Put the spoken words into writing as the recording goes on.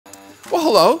Well,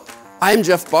 hello, I'm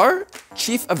Jeff Barr,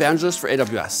 Chief Evangelist for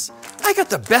AWS. I got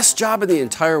the best job in the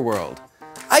entire world.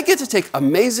 I get to take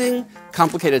amazing,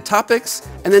 complicated topics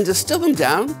and then distill them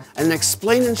down and then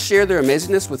explain and share their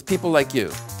amazingness with people like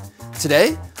you.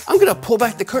 Today, I'm going to pull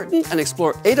back the curtain and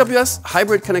explore AWS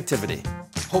hybrid connectivity.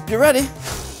 Hope you're ready.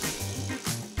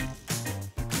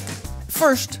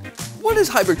 First, what is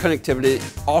hybrid connectivity,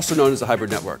 also known as a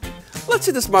hybrid network? Let's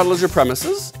say this model is your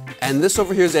premises, and this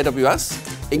over here is AWS,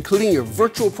 including your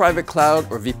virtual private cloud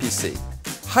or VPC.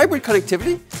 Hybrid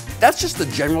connectivity, that's just the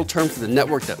general term for the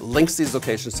network that links these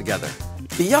locations together.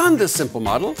 Beyond this simple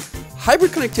model,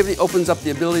 hybrid connectivity opens up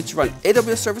the ability to run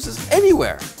AWS services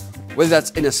anywhere, whether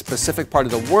that's in a specific part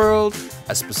of the world,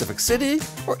 a specific city,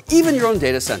 or even your own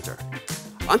data center.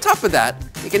 On top of that,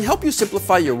 it can help you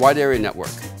simplify your wide area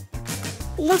network.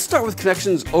 Let's start with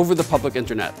connections over the public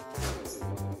internet.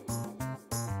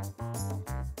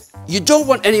 You don't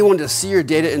want anyone to see your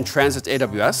data in transit to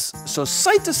AWS, so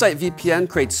site-to-site VPN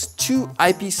creates two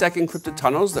IPsec encrypted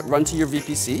tunnels that run to your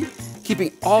VPC,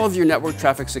 keeping all of your network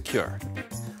traffic secure.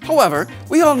 However,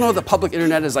 we all know the public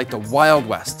internet is like the Wild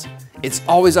West. It's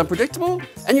always unpredictable,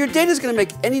 and your data is going to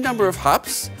make any number of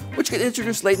hops, which can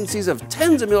introduce latencies of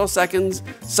tens of milliseconds,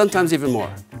 sometimes even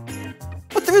more.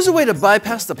 But there is a way to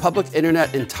bypass the public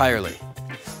internet entirely.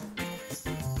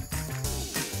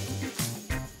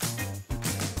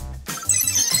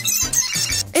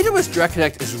 AWS Direct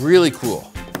Connect is really cool.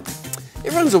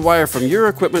 It runs a wire from your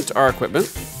equipment to our equipment,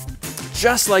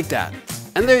 just like that.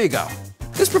 And there you go.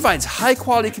 This provides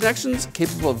high-quality connections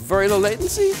capable of very low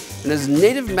latency and has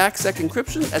native MACsec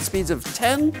encryption at speeds of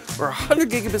 10 or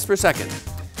 100 gigabits per second.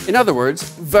 In other words,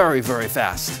 very, very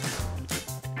fast.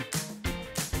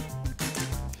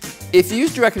 If you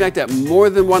use Direct Connect at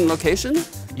more than one location,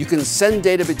 you can send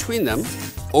data between them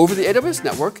over the AWS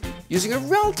network using a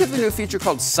relatively new feature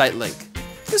called Site Link.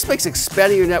 This makes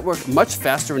expanding your network much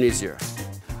faster and easier.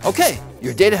 Okay,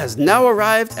 your data has now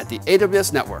arrived at the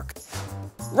AWS network.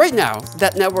 Right now,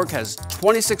 that network has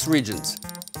 26 regions,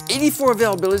 84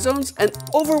 availability zones, and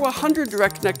over 100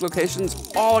 Direct Connect locations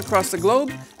all across the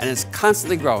globe, and is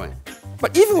constantly growing.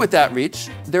 But even with that reach,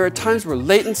 there are times where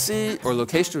latency or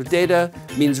location of data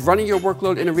means running your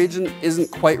workload in a region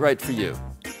isn't quite right for you.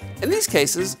 In these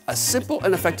cases, a simple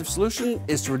and effective solution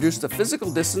is to reduce the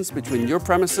physical distance between your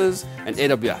premises and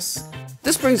AWS.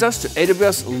 This brings us to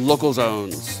AWS Local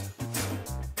Zones.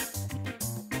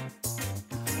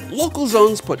 Local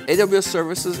zones put AWS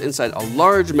services inside a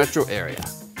large metro area.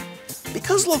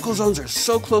 Because local zones are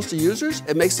so close to users,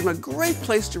 it makes them a great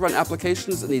place to run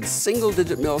applications that need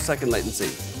single-digit millisecond latency.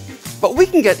 But we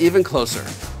can get even closer.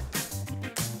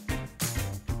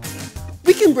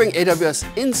 We can bring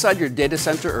AWS inside your data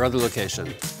center or other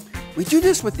location. We do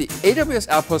this with the AWS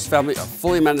Outpost family of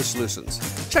fully managed solutions.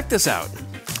 Check this out.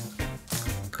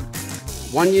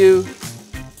 1U,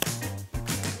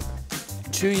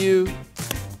 2U,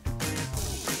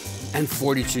 and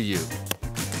 42U.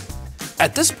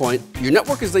 At this point, your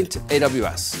network is linked to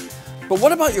AWS. But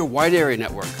what about your wide area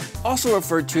network, also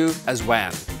referred to as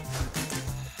WAN?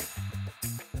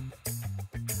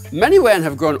 Many WAN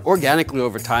have grown organically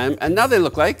over time, and now they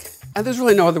look like, and there's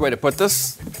really no other way to put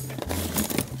this,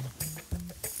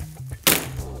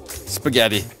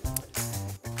 spaghetti.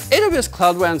 AWS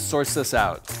Cloud WAN sorts this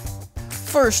out.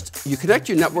 First, you connect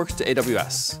your networks to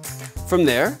AWS. From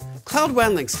there, Cloud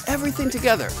WAN links everything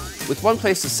together with one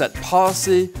place to set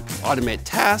policy, automate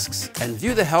tasks, and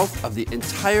view the health of the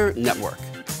entire network.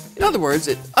 In other words,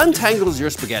 it untangles your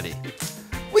spaghetti.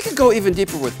 We could go even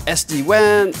deeper with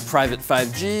SD-WAN, private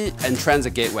 5G, and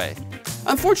transit gateway.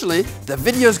 Unfortunately, the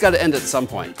video's got to end at some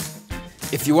point.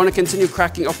 If you want to continue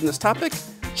cracking open this topic,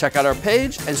 check out our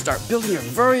page and start building your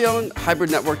very own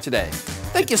hybrid network today.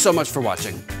 Thank you so much for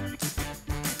watching.